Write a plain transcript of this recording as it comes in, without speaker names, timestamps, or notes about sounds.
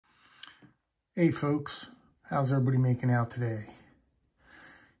Hey folks, how's everybody making out today?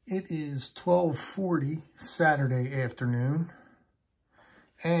 It is 12:40 Saturday afternoon,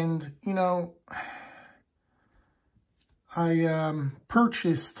 and you know, I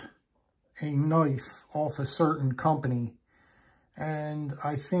purchased a knife off a certain company, and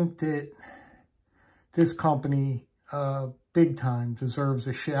I think that this company big time deserves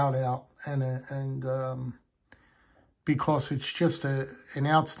a shout out, and because it's just an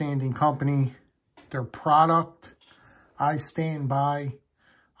outstanding company. Their product, I stand by.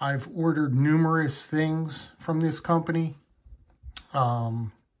 I've ordered numerous things from this company.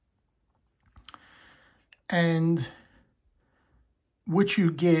 And what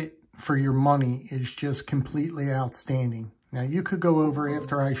you get for your money is just completely outstanding. Now, you could go over,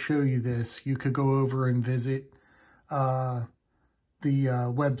 after I show you this, you could go over and visit the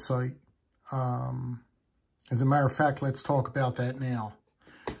website. As a matter of fact, let's talk about that now.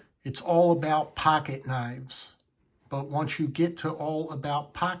 It's all about pocket knives. But once you get to all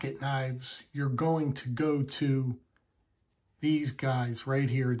about pocket knives, you're going to go to these guys right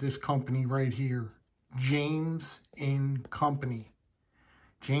here, this company right here, James & Company.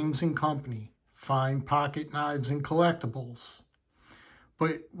 James & Company, fine pocket knives and collectibles.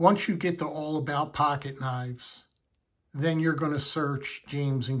 But once you get to all about pocket knives, then you're going to search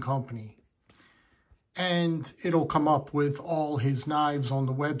James & Company. And it'll come up with all his knives on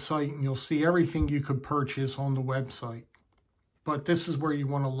the website, and you'll see everything you could purchase on the website. But this is where you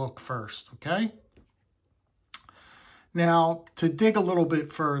want to look first, okay? Now, to dig a little bit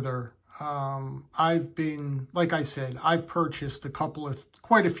further, I've been, like I said, I've purchased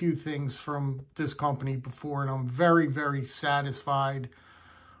quite a few things from this company before, and I'm very, very satisfied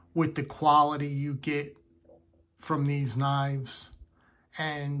with the quality you get from these knives.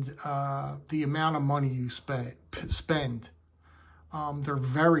 And the amount of money you spend. They're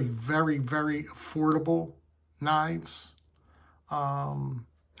very, very, very affordable knives. I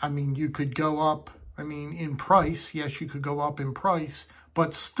mean, you could go up, in price. Yes, you could go up in price,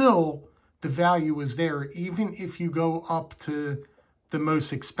 but still the value is there. Even if you go up to the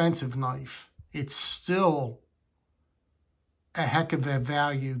most expensive knife, it's still a heck of a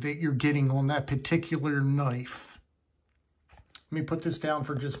value that you're getting on that particular knife. Let me put this down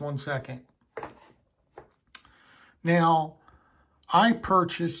for just 1 second. Now, I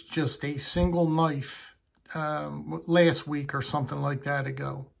purchased just a single knife last week or something like that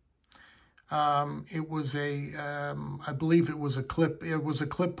ago. It was I believe it was a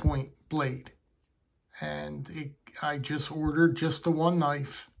clip point blade. And I just ordered just the one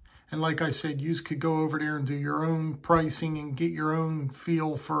knife. And like I said, you could go over there and do your own pricing and get your own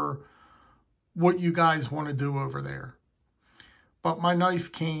feel for what you guys want to do over there. But my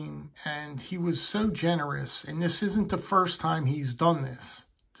knife came, and he was so generous. And this isn't the first time he's done this.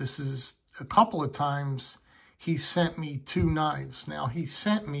 This is a couple of times he sent me 2 knives. Now, he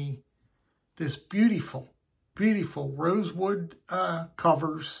sent me this beautiful, beautiful rosewood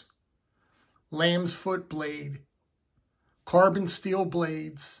covers, lamb's foot blade, carbon steel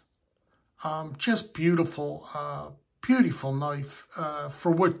blades. Just beautiful, beautiful knife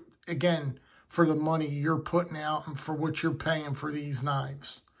for what, again, for the money you're putting out and for what you're paying for these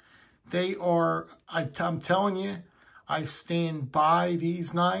knives. They are, I'm telling you, I stand by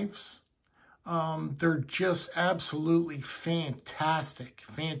these knives. They're just absolutely fantastic,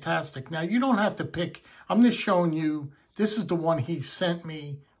 fantastic. Now, you don't have to pick. I'm just showing you, this is the one he sent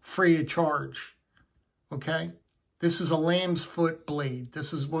me free of charge, okay? This is a lamb's foot blade.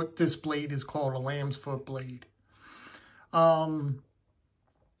 This is what this blade is called, a lamb's foot blade.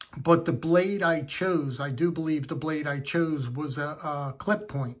 But the blade I chose, I do believe the blade I chose was a clip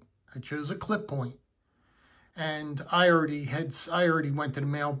point. I chose a clip point. And I already went to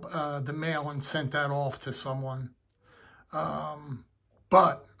the mail and sent that off to someone.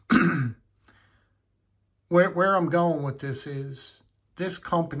 But where I'm going with this is this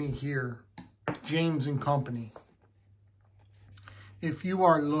company here, James & Company. If you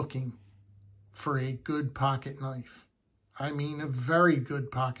are looking for a good pocket knife, a very good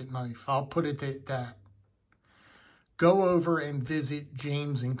pocket knife, I'll put it at that, go over and visit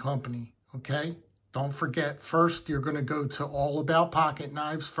James & Company, okay? Don't forget, first, you're going to go to All About Pocket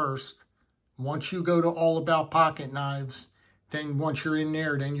Knives first. Once you go to All About Pocket Knives, then once you're in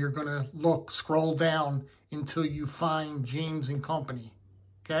there, then you're going to scroll down until you find James & Company,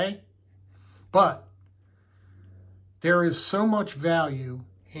 okay? But there is so much value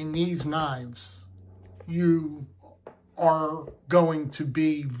in these knives. You are going to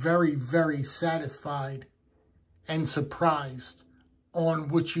be very, very satisfied and surprised on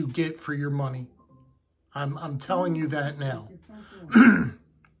what you get for your money. I'm telling you that now.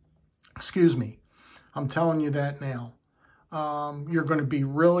 Excuse me. I'm telling you that now. You're going to be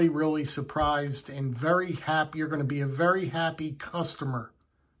really, really surprised and very happy. You're going to be a very happy customer.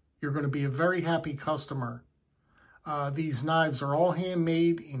 You're going to be a very happy customer. These knives are all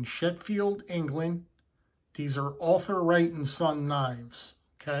handmade in Sheffield, England. These are Arthur Wright & Son knives,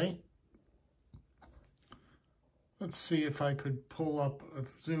 okay? Let's see if I could pull up,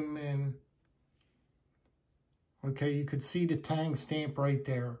 zoom in. Okay, you could see the tang stamp right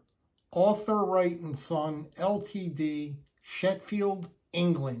there. Arthur Wright & Son, Ltd., Sheffield,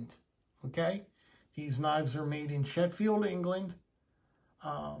 England, okay? These knives are made in Sheffield, England.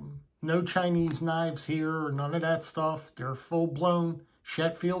 No Chinese knives here or none of that stuff. They're full-blown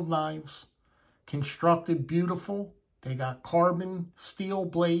Sheffield knives. Constructed beautiful. They got carbon steel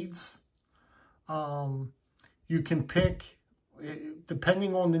blades. You can pick,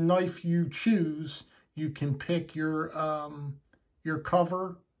 depending on the knife you choose, you can pick your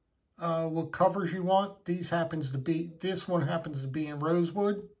cover, what covers you want. This one happens to be in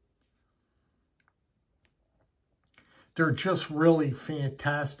rosewood. They're just really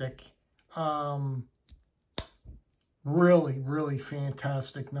fantastic. Really, really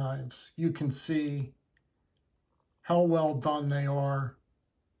fantastic knives. You can see how well done they are.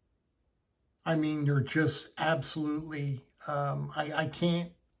 I mean, they're just absolutely, I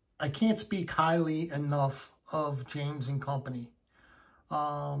can't speak highly enough of James & Company.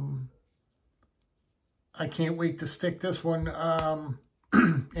 I can't wait to stick this one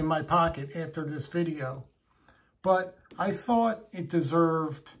in my pocket after this video. But I thought it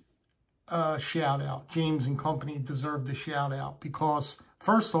deserved a shout out. James & Company deserved a shout out because,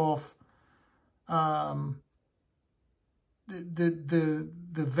 first off, the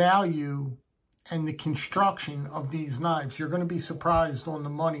value and the construction of these knives, you're going to be surprised on the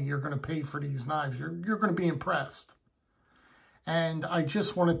money you're going to pay for these knives. You're going to be impressed. And I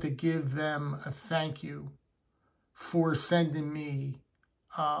just wanted to give them a thank you for sending me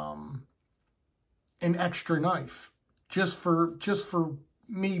an extra knife. Just for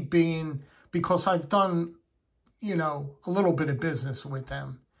me being, because I've done, you know, a little bit of business with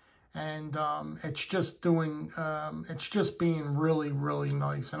them. And it's just being really, really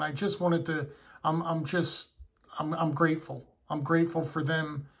nice. And I just wanted to, I'm grateful. I'm grateful for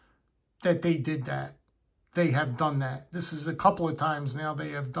them that they did that. They have done that. This is a couple of times now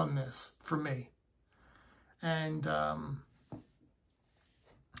they have done this for me. And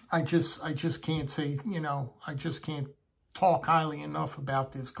I just can't say, you know, I just can't talk highly enough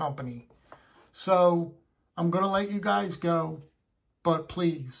about this company. So I'm going to let you guys go, but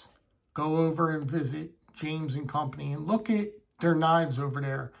please go over and visit James & Company and look at their knives over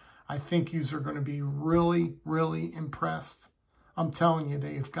there. I think yous are going to be really, really impressed. I'm telling you,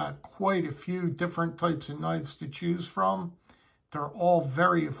 they've got quite a few different types of knives to choose from. They're all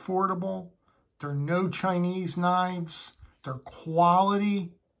very affordable. They're no Chinese knives. They're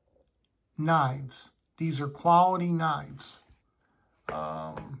quality knives. These are quality knives.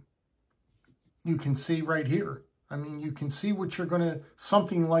 You can see right here. I mean, you can see what you're going to,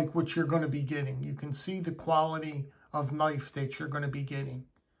 something like what you're going to be getting. You can see the quality of knife that you're going to be getting.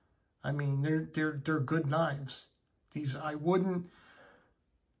 I mean, they're good knives. These, I wouldn't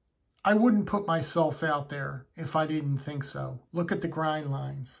put myself out there if I didn't think so. Look at the grind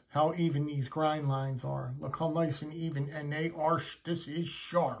lines, how even these grind lines are. Look how nice and even, and they are, this is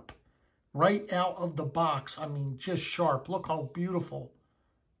sharp. Right out of the box, I mean, just sharp. Look how beautiful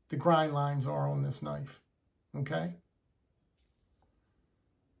the grind lines are on this knife, okay?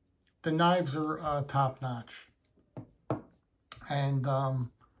 The knives are top-notch. And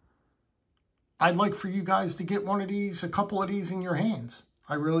I'd like for you guys to get one of these, a couple of these in your hands.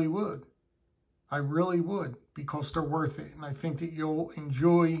 I really would. I really would, because they're worth it. And I think that you'll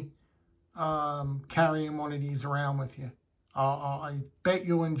enjoy carrying one of these around with you. I bet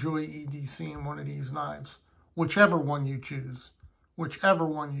you'll enjoy EDCing one of these knives. Whichever one you choose. Whichever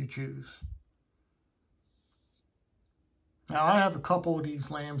one you choose. Now, I have a couple of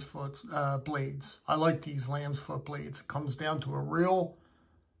these lamb's foot blades. I like these lamb's foot blades. It comes down to a real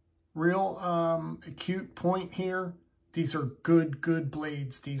acute point here. These are good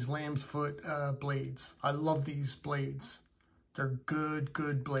blades, these lamb's foot blades. I love these blades. They're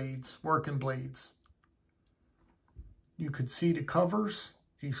good blades, working blades. You could see the covers.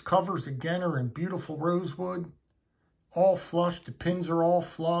 These covers, again, are in beautiful rosewood. All flush. The pins are all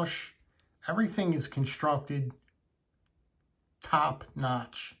flush. Everything is constructed top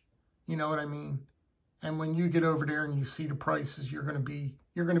notch. You know what I mean? And when you get over there and you see the prices, you're going to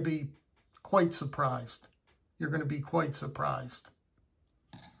be quite surprised. You're going to be quite surprised.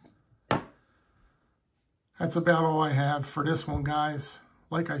 That's about all I have for this one, guys.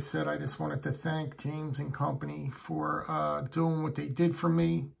 like I said, I just wanted to thank James and Company for doing what they did for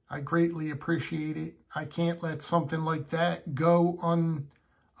me. I greatly appreciate it. I can't let something like that go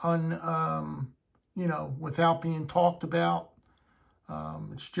you know, without being talked about.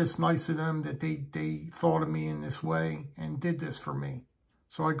 It's just nice of them that they thought of me in this way and did this for me.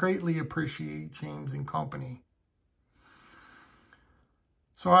 So I greatly appreciate James and Company.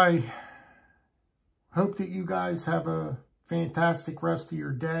 So I hope that you guys have a fantastic rest of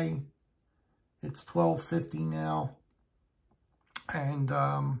your day. It's 12:50 now. And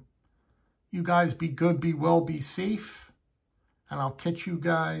you guys be good, be well, be safe. And I'll catch you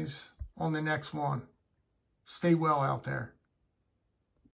guys on the next one. Stay well out there.